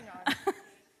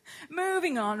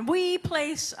Moving on, we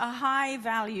place a high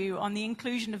value on the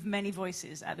inclusion of many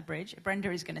voices at the Bridge. Brenda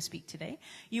is going to speak today.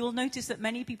 You will notice that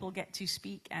many people get to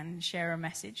speak and share a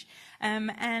message.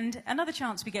 And another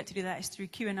chance we get to do that is through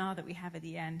Q&R that we have at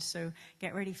the end, so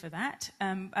get ready for that.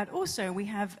 And also, we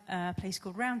have a place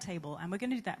called Roundtable, and we're going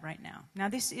to do that right now. Now,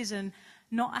 this is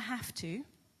not a have to.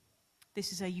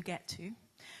 This is a you get to.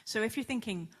 So if you're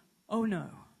thinking, oh no,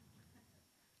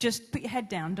 just put your head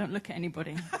down, don't look at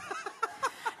anybody.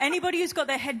 Anybody who's got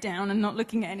their head down and not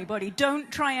looking at anybody,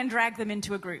 don't try and drag them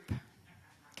into a group.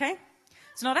 Okay?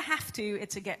 It's not a have to,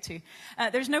 it's a get to.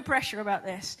 There's no pressure about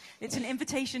this. It's an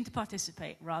invitation to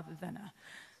participate rather than a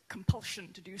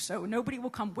compulsion to do so. Nobody will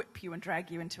come whip you and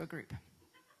drag you into a group.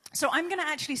 So I'm going to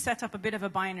actually set up a bit of a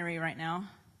binary right now,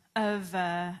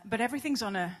 but everything's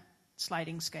on a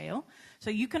sliding scale.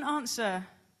 So you can answer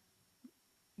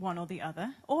one or the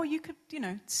other, or you could,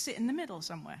 sit in the middle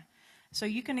somewhere. So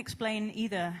you can explain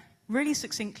either really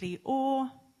succinctly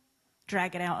or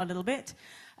drag it out a little bit,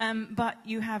 but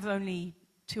you have only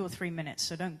 2 or 3 minutes,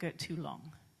 so don't go too long.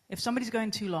 If somebody's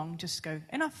going too long, just go,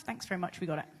 enough, thanks very much, we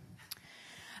got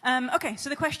it. Okay, so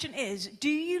the question is, do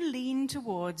you lean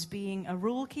towards being a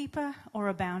rule keeper or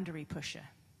a boundary pusher?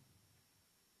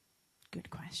 Good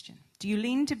question. Do you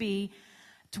lean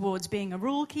towards being a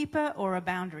rule keeper or a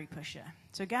boundary pusher?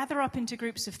 So gather up into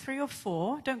groups of 3 or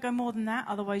 4. Don't go more than that,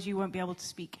 otherwise you won't be able to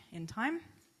speak in time.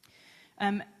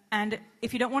 And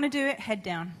if you don't want to do it, head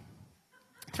down.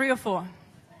 3 or 4.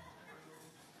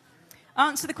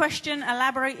 Answer the question,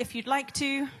 elaborate if you'd like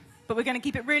to, but we're going to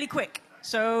keep it really quick.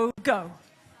 So go.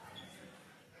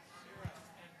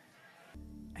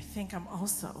 I think I'm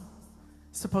also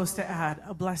supposed to add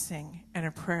a blessing and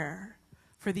a prayer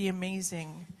for the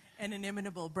amazing and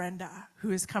inimitable Brenda,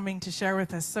 who is coming to share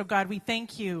with us. So God, we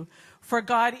thank you for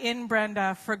God in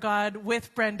Brenda, for God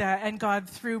with Brenda, and God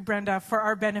through Brenda for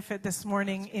our benefit this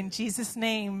morning. In Jesus'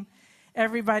 name,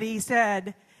 everybody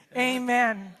said,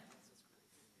 amen.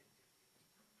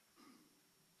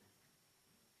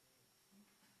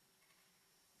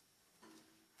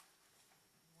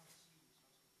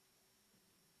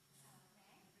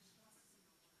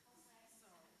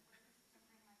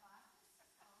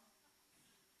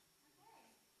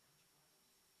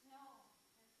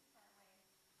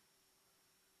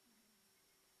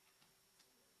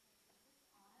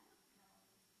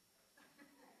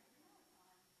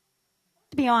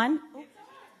 Be on.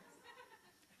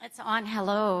 It's on.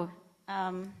 Hello.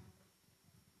 I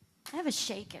have a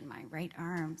shake in my right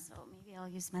arm, so maybe I'll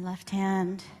use my left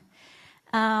hand.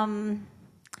 Okay,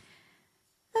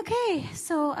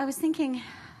 so I was thinking,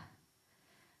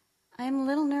 I'm a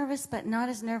little nervous, but not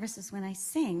as nervous as when I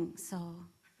sing. So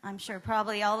I'm sure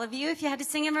probably all of you, if you had to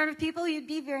sing in front of people, you'd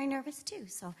be very nervous too.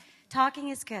 So talking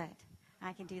is good.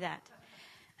 I can do that.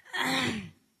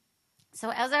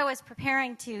 So as I was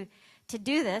preparing to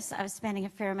do this, I was spending a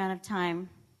fair amount of time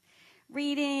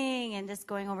reading and just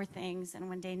going over things. And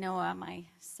one day, Noah, my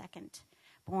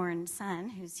second-born son,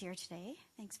 who's here today,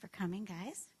 thanks for coming,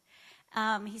 guys,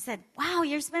 he said, wow,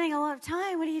 you're spending a lot of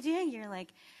time. What are you doing? You're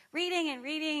like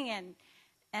reading. And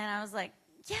I was like,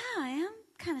 yeah, I am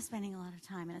kind of spending a lot of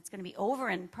time. And it's going to be over.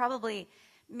 And probably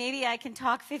maybe I can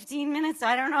talk 15 minutes.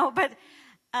 I don't know. But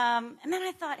and then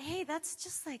I thought, hey, that's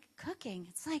just like cooking.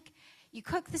 It's like you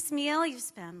cook this meal, you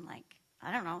spend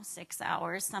 6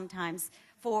 hours, sometimes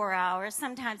 4 hours,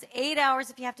 sometimes 8 hours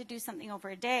if you have to do something over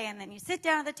a day. And then you sit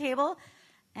down at the table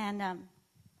and,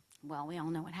 we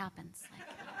all know what happens.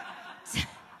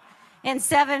 In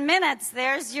 7 minutes,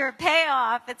 there's your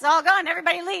payoff. It's all gone.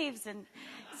 Everybody leaves. And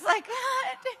it's like,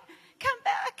 God, come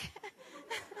back.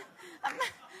 I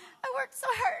worked so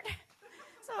hard.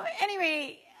 So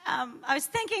anyway, I was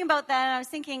thinking about that. And I was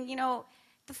thinking,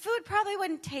 the food probably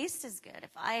wouldn't taste as good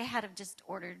if I had have just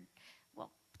ordered,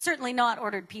 certainly not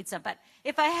ordered pizza, but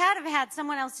if I had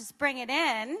someone else just bring it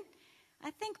in,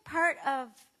 I think part of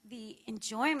the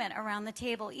enjoyment around the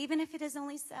table, even if it is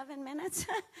only 7 minutes,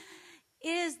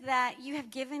 is that you have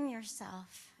given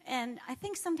yourself. And I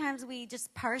think sometimes we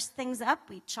just parse things up,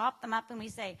 we chop them up, and we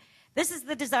say, this is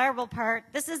the desirable part,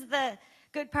 this is the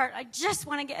good part. I just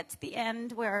want to get to the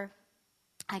end where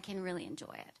I can really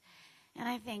enjoy it. And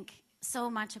I think so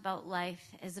much about life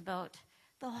is about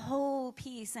the whole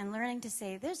piece and learning to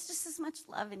say, there's just as much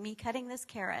love in me cutting this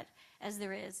carrot as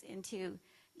there is into,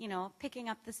 picking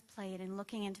up this plate and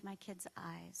looking into my kids'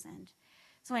 eyes. And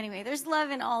so anyway, there's love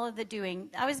in all of the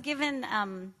doing. I was given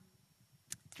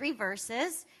 3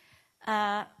 verses.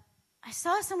 I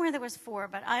saw somewhere there was 4,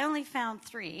 but I only found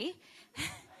 3.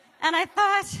 And I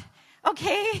thought,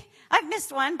 okay, I've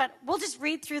missed one, but we'll just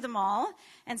read through them all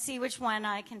and see which one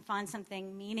I can find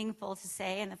something meaningful to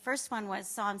say. And the first one was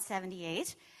Psalm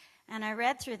 78. And I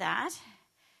read through that,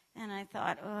 and I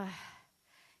thought, oh,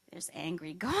 there's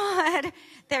angry God.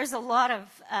 There's a lot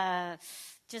of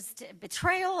just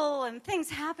betrayal and things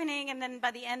happening. And then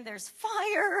by the end, there's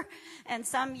fire, and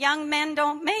some young men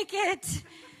don't make it.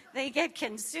 They get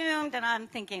consumed, and I'm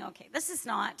thinking, okay, this is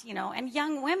not, and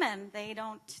young women,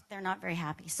 they're not very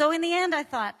happy. So in the end, I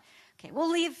thought, okay,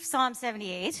 we'll leave Psalm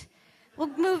 78.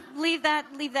 We'll leave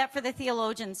that for the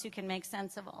theologians who can make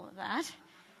sense of all of that.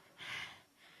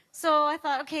 So I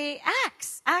thought, okay,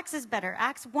 Acts is better.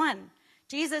 Acts 1.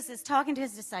 Jesus is talking to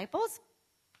his disciples,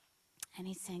 and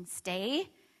he's saying, stay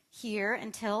here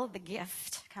until the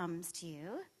gift comes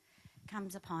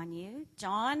upon you.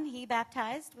 John, he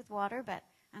baptized with water, but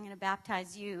I'm going to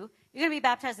baptize you. You're going to be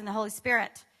baptized in the Holy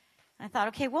Spirit. And I thought,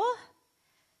 okay, well,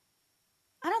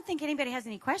 I don't think anybody has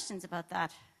any questions about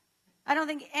that. I don't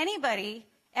think anybody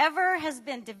ever has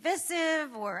been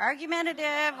divisive or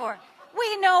argumentative, or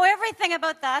we know everything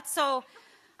about that. So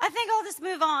I think I'll just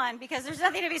move on because there's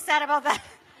nothing to be said about that.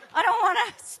 I don't want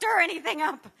to stir anything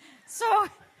up. So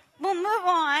we'll move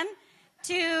on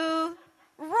to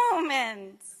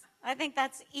Romans. I think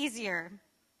that's easier.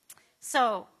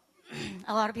 So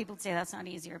a lot of people say that's not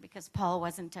easier because Paul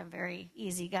wasn't a very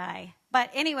easy guy. But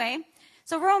anyway,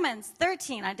 so Romans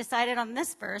 13, I decided on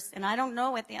this verse, and I don't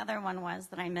know what the other one was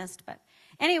that I missed. But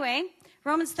anyway,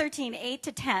 Romans 13, 8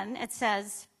 to 10, it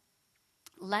says,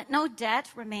 let no debt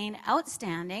remain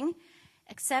outstanding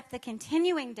except the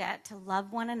continuing debt to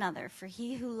love one another. For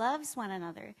he who loves one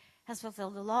another has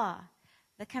fulfilled the law.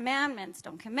 The commandments,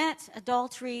 don't commit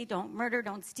adultery, don't murder,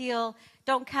 don't steal,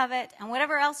 don't covet, and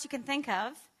whatever else you can think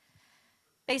of.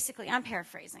 Basically, I'm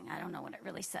paraphrasing. I don't know what it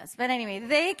really says. But anyway,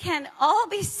 they can all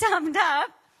be summed up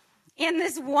in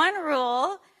this one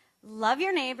rule: love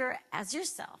your neighbor as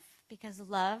yourself, because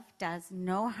love does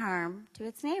no harm to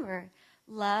its neighbor.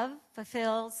 Love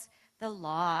fulfills the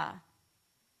law.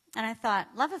 And I thought,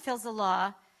 love fulfills the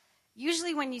law.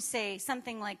 Usually when you say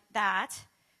something like that,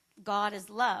 God is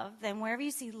love, then wherever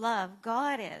you see love,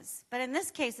 God is. But in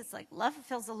this case, it's like love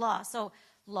fulfills the law. So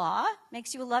law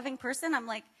makes you a loving person. I'm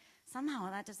like, somehow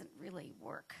that doesn't really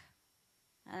work.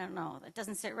 I don't know. That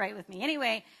doesn't sit right with me.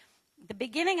 Anyway, the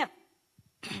beginning of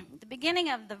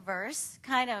the verse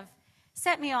kind of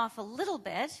set me off a little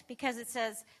bit because it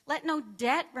says, let no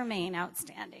debt remain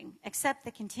outstanding except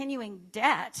the continuing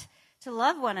debt to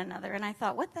love one another. And I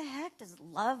thought, what the heck does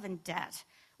love and debt?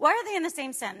 Why are they in the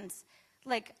same sentence?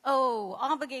 Like,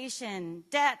 obligation,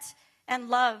 debt, and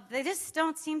love. They just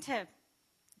don't seem to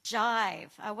jive.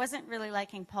 I wasn't really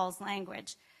liking Paul's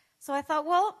language. So I thought,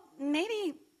 well,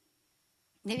 maybe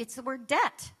it's the word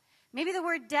debt. Maybe the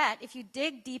word debt, if you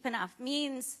dig deep enough,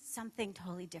 means something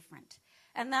totally different.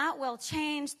 And that will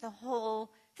change the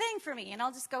whole thing for me. And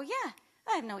I'll just go, yeah,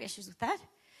 I have no issues with that.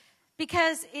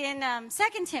 Because in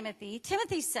 2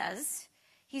 Timothy says,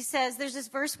 there's this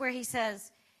verse where he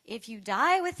says, if you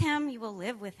die with him, you will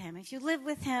live with him. If you live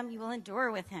with him, you will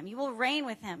endure with him. You will reign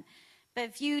with him. But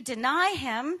if you deny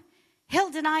him, he'll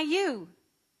deny you.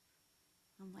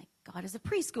 I'm like, God is a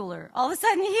preschooler. All of a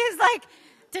sudden, he's like,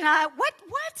 deny, what?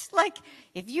 Like,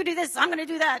 if you do this, I'm going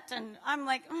to do that. And I'm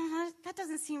like, that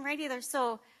doesn't seem right either.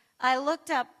 So I looked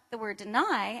up the word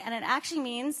deny, and it actually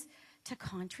means to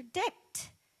contradict.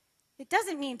 It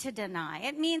doesn't mean to deny.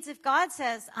 It means if God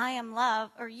says, I am love,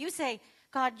 or you say,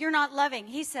 God, you're not loving,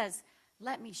 he says,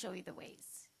 let me show you the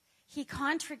ways. He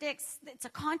contradicts. It's a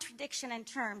contradiction in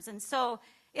terms. And so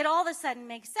it all of a sudden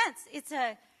makes sense. It's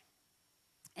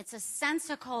a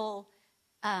sensical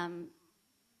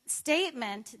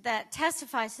statement that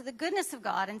testifies to the goodness of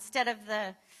God instead of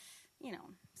the,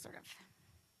 sort of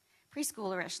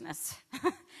preschoolerishness.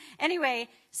 Anyway,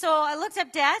 so I looked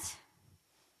up debt,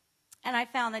 and I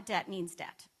found that debt means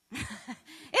debt.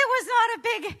 It was not a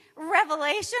big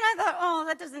revelation. I thought,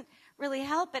 that doesn't really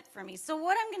help it for me. So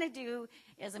what I'm going to do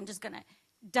is I'm just going to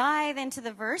dive into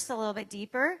the verse a little bit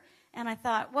deeper. And I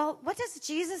thought, well, what does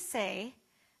Jesus say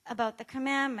about the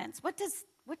commandments? What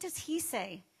does he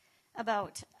say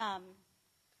about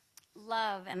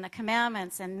love and the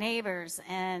commandments and neighbors?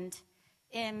 And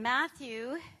in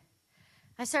Matthew,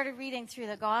 I started reading through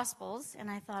the Gospels,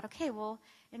 and I thought, okay, well,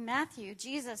 in Matthew,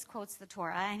 Jesus quotes the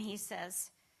Torah, and he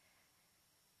says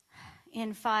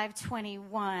in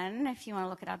 5:21, if you want to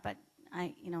look it up, but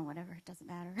whatever, it doesn't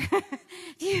matter.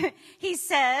 He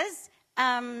says,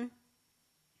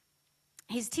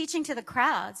 he's teaching to the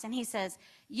crowds, and he says,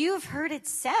 you've heard it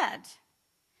said.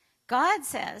 God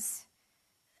says,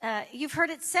 you've heard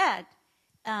it said,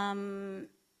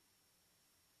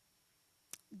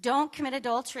 don't commit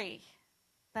adultery.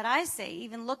 But I say,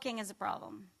 even looking is a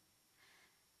problem.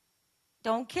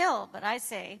 Don't kill, but I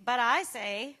say,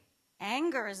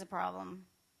 anger is a problem.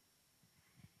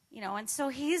 And so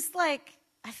he's like,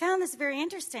 I found this very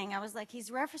interesting. I was like, he's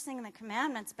referencing the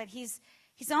commandments, but he's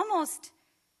almost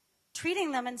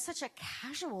treating them in such a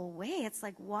casual way. It's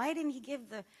like, why didn't he give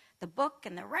the book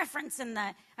and the reference and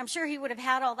I'm sure he would have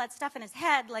had all that stuff in his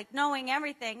head, like knowing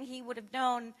everything, he would have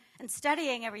known, and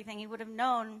studying everything, he would have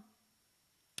known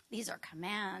these are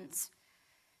commands,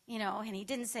 and he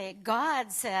didn't say,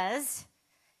 God says,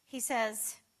 he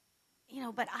says,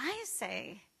 but I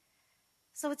say.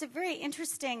 So it's a very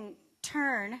interesting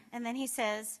turn. And then he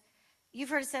says, you've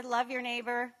heard it said, love your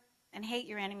neighbor and hate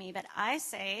your enemy. But I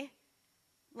say,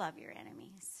 love your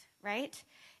enemies, right?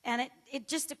 And it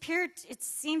just appeared, it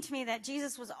seemed to me that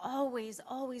Jesus was always,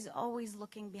 always, always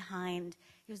looking behind.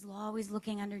 He was always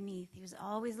looking underneath. He was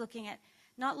always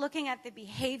not looking at the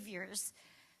behaviors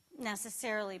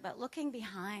necessarily, but looking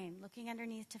behind, looking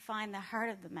underneath to find the heart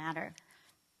of the matter.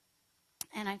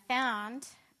 And I found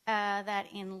that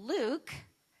in Luke,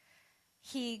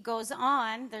 he goes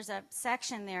on, there's a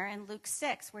section there in Luke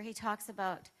 6 where he talks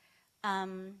about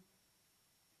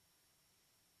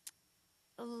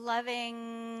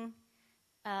loving,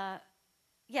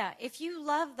 if you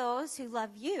love those who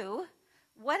love you,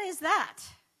 what is that?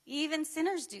 Even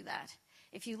sinners do that.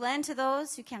 If you lend to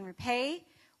those who can repay,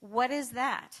 what is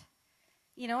that?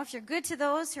 If you're good to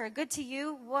those who are good to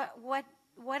you,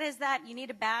 what is that? You need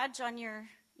a badge on your,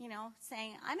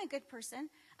 saying, I'm a good person.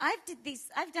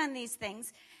 I've done these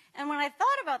things. And when I thought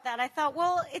about that, I thought,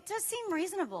 well, it does seem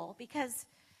reasonable, because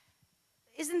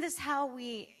isn't this how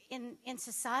we, in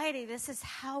society, this is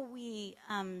how we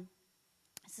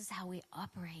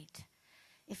operate.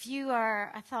 If you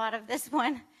are, I thought of this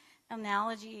one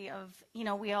analogy of,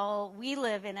 we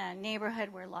live in a neighborhood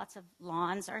where lots of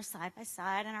lawns are side by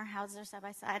side and our houses are side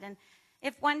by side. And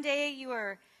if one day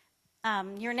your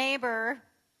neighbor,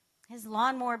 his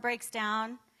lawnmower breaks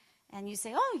down, and you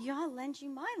say, oh, yeah, I'll lend you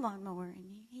my lawnmower,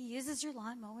 and he uses your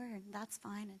lawnmower, and that's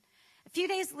fine. And a few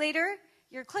days later,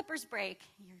 your clippers break,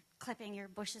 you're clipping your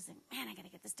bushes, and man, I got to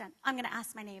get this done. I'm going to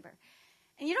ask my neighbor.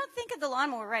 And you don't think of the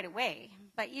lawnmower right away,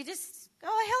 but you just go,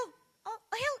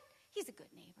 he's a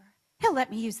good neighbor. He'll let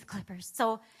me use the clippers.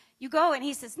 So you go, and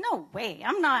he says, no way,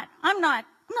 I'm not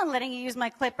letting you use my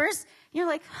clippers. And you're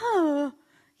like,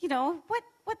 what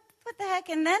the heck?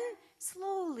 And then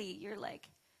slowly you're like,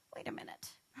 wait a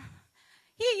minute.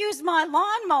 He used my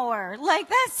lawnmower. Like,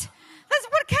 that's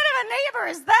what kind of a neighbor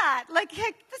is that? Like,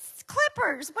 this is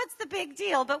clippers. What's the big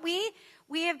deal? But we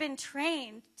have been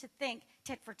trained to think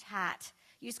tit for tat.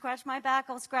 You scratch my back,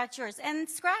 I'll scratch yours. And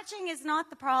scratching is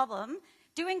not the problem.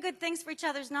 Doing good things for each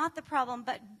other is not the problem.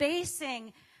 But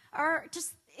basing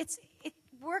it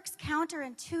works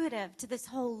counterintuitive to this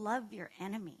whole love your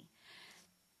enemy.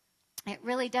 It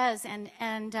really does. And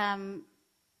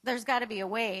there's got to be a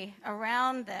way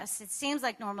around this. It seems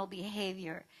like normal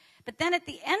behavior. But then at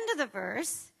the end of the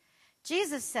verse,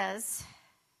 Jesus says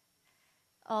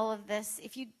all of this.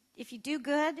 If you do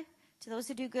good to those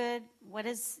who do good, what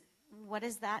is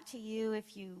that to you?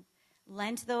 If you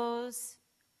lend to those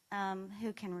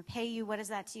who can repay you, what is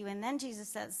that to you? And then Jesus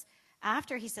says,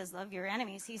 after he says, love your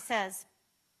enemies, he says,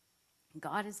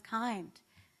 God is kind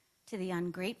to the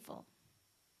ungrateful.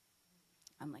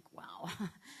 I'm like, wow.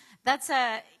 That's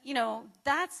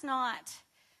not,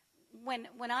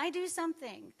 when I do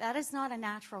something, that is not a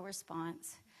natural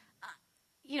response.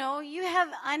 You have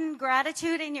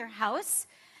ungratitude in your house,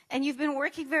 and you've been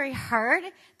working very hard.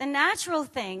 The natural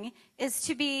thing is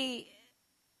to be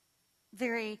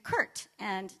very curt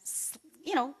and,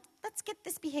 let's get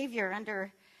this behavior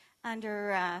under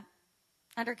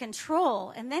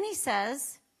control. And then he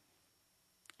says,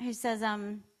 he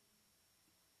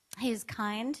is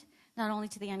kind not only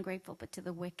to the ungrateful, but to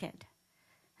the wicked.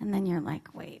 And then you're like,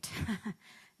 wait,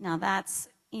 now that's,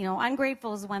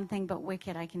 ungrateful is one thing, but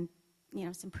wicked, I can,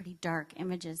 some pretty dark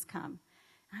images come.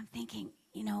 And I'm thinking,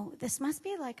 this must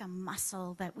be like a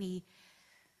muscle that we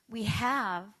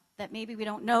have that maybe we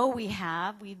don't know we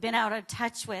have. We've been out of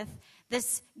touch with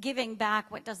this giving back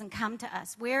what doesn't come to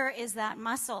us. Where is that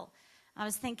muscle? I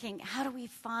was thinking, how do we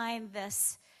find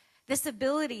this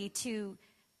ability to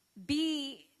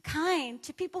be kind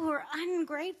to people who are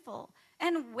ungrateful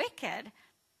and wicked,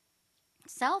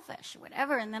 selfish,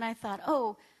 whatever? And then I thought,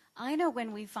 I know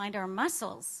when we find our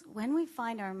muscles. When we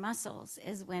find our muscles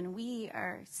is when we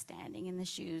are standing in the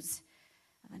shoes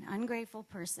of an ungrateful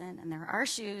person, and there are our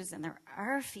shoes and there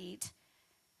are our feet,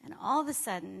 and all of a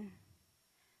sudden,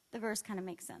 the verse kind of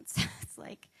makes sense. It's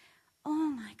like, oh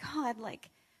my God, like,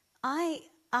 I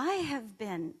I have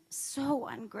been so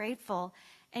ungrateful,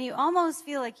 and you almost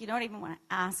feel like you don't even want to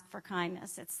ask for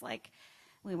kindness. It's like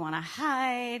we want to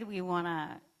hide, we want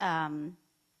to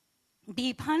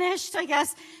be punished, I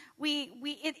guess.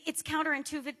 It's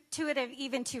counterintuitive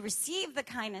even to receive the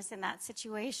kindness in that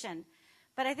situation.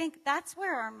 But I think that's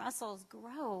where our muscles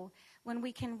grow, when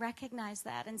we can recognize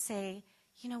that and say,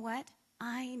 you know what?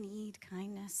 I need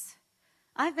kindness.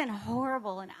 I've been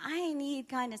horrible and I need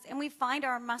kindness. And we find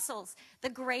our muscles. The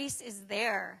grace is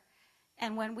there.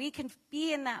 And when we can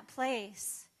be in that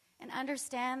place and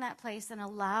understand that place and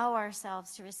allow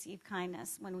ourselves to receive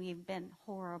kindness when we've been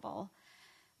horrible,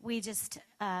 we just,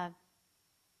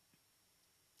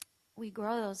 we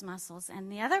grow those muscles. And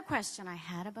the other question I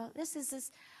had about this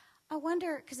is I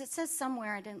wonder, because it says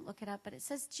somewhere, I didn't look it up, but it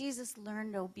says Jesus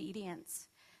learned obedience.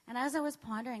 And as I was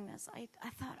pondering this, I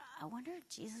thought, I wonder if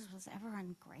Jesus was ever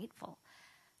ungrateful.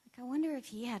 Like, I wonder if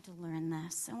he had to learn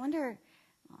this. I wonder,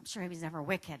 well, I'm sure he was ever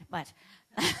wicked, but,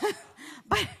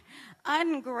 but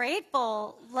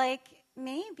ungrateful, like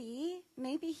maybe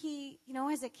he,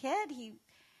 as a kid, he,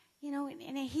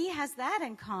 and he has that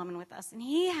in common with us, and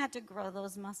he had to grow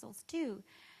those muscles too.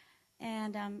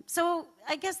 And so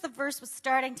I guess the verse was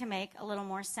starting to make a little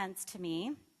more sense to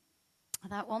me. I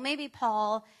thought, well, maybe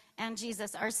Paul and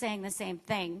Jesus are saying the same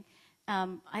thing.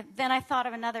 Then I thought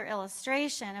of another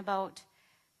illustration about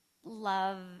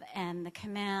love and the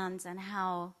commands and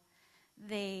how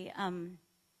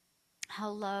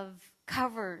love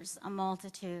covers a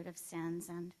multitude of sins,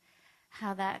 and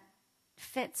how that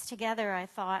fits together. I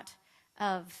thought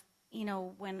of,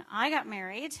 when I got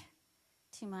married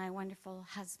to my wonderful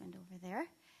husband over there,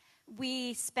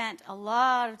 we spent a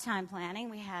lot of time planning.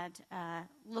 We had,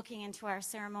 looking into our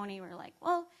ceremony, we're like,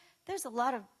 well, there's a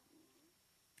lot of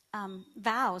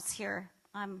vows here.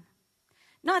 I'm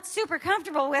not super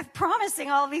comfortable with promising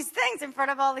all these things in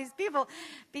front of all these people,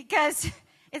 because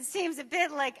it seems a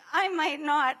bit like I might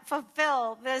not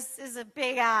fulfill. This is a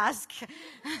big ask,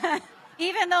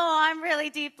 even though I'm really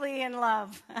deeply in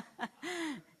love.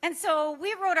 And so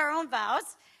we wrote our own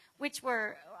vows, which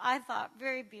were, I thought,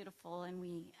 very beautiful, and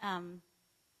we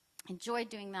enjoyed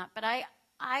doing that. But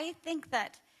I think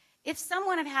that if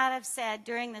someone had said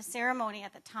during the ceremony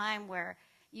at the time where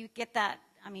you get that,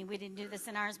 we didn't do this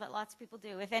in ours, but lots of people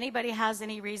do. If anybody has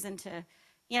any reason to,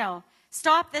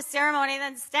 stop this ceremony,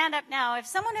 then stand up now. If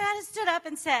someone had stood up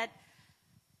and said,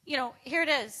 here it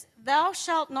is, thou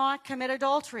shalt not commit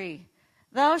adultery.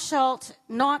 Thou shalt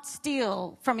not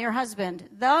steal from your husband.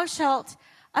 Thou shalt,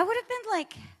 I would have been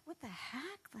like, what the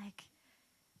heck? Like,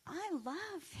 I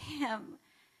love him.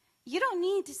 You don't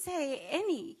need to say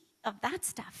any of that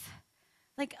stuff.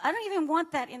 Like, I don't even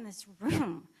want that in this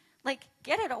room. Like,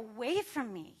 get it away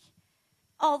from me.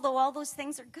 Although all those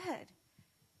things are good.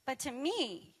 But to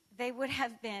me, they would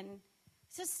have been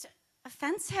just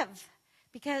offensive,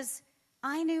 because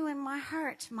I knew in my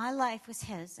heart my life was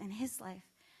his and his life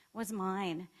was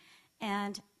mine.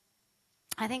 And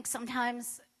I think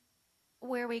sometimes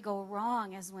where we go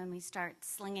wrong is when we start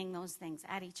slinging those things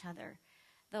at each other,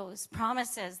 those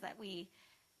promises that we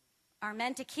are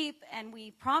meant to keep, and we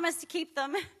promise to keep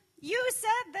them. You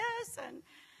said this, and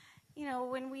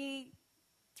when we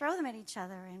throw them at each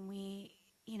other, and we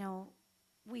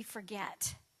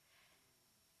forget,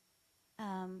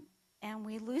 and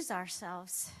we lose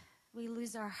ourselves, we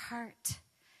lose our heart,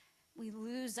 we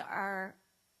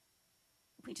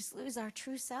just lose our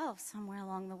true self somewhere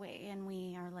along the way, and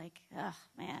we are like, oh,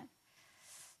 man.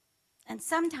 And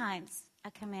sometimes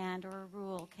a command or a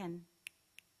rule can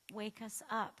wake us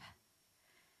up.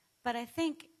 But I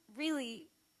think, really,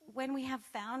 when we have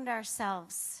found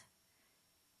ourselves,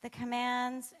 the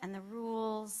commands and the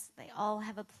rules, they all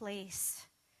have a place.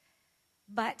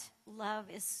 But love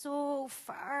is so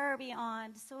far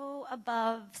beyond, so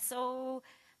above, so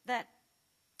that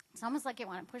it's almost like you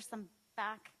want to push them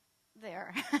back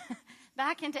there,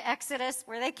 back into Exodus,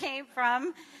 where they came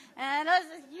from, and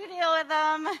you deal with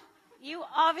them. You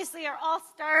obviously are all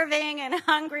starving and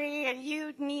hungry, and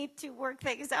you need to work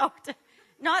things out.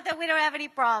 Not that we don't have any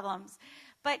problems,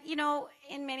 but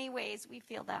in many ways we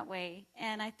feel that way.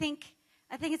 And I think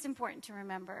it's important to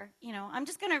remember. I'm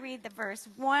just going to read the verse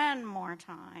one more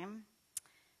time,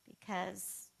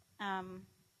 because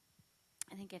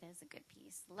I think it is a good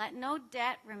piece. Let no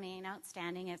debt remain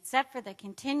outstanding except for the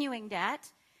continuing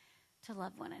debt to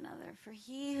love one another. For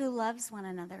he who loves one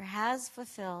another has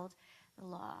fulfilled the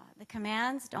law. The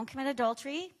commands: don't commit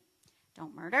adultery,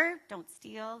 don't murder, don't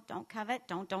steal, don't covet,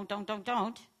 don't.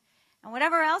 And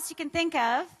whatever else you can think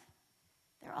of,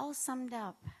 they're all summed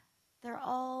up. They're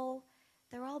all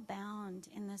bound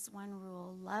in this one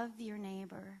rule: love your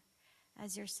neighbor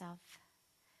as yourself.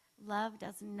 Love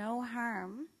does no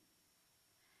harm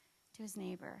to his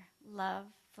neighbor. Love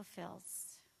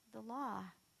fulfills the law.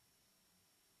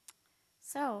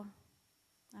 So,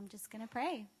 I'm just going to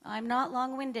pray. I'm not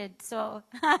long-winded, so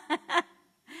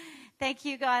thank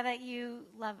you, God, that you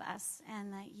love us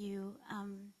and that you,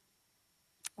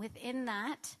 within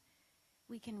that,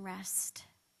 we can rest.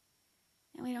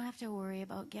 And we don't have to worry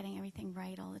about getting everything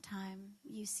right all the time.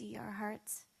 You see our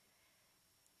hearts,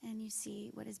 and you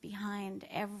see what is behind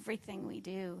everything we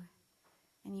do.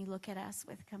 And you look at us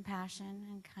with compassion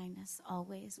and kindness,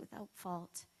 always without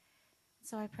fault.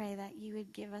 So I pray that you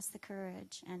would give us the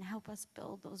courage and help us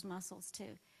build those muscles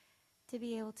to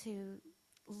be able to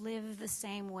live the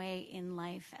same way in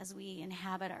life as we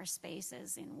inhabit our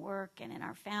spaces in work and in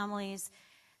our families,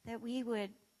 that we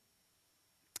would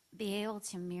be able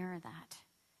to mirror that.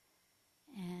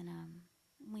 And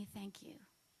we thank you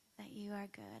that you are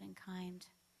good and kind.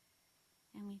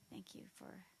 And we thank you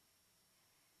for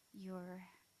your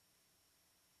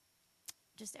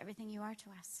just everything you are to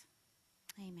us.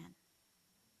 Amen.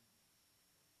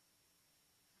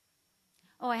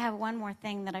 Oh, I have one more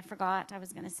thing that I forgot I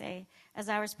was going to say. As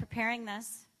I was preparing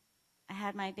this, I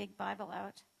had my big Bible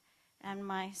out, and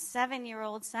my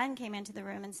 7-year-old son came into the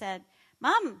room and said,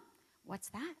 "Mom, what's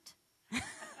that?"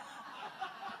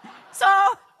 So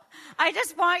I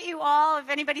just want you all, if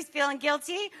anybody's feeling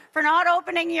guilty for not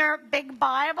opening your big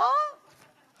Bible,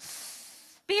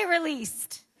 be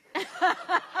released.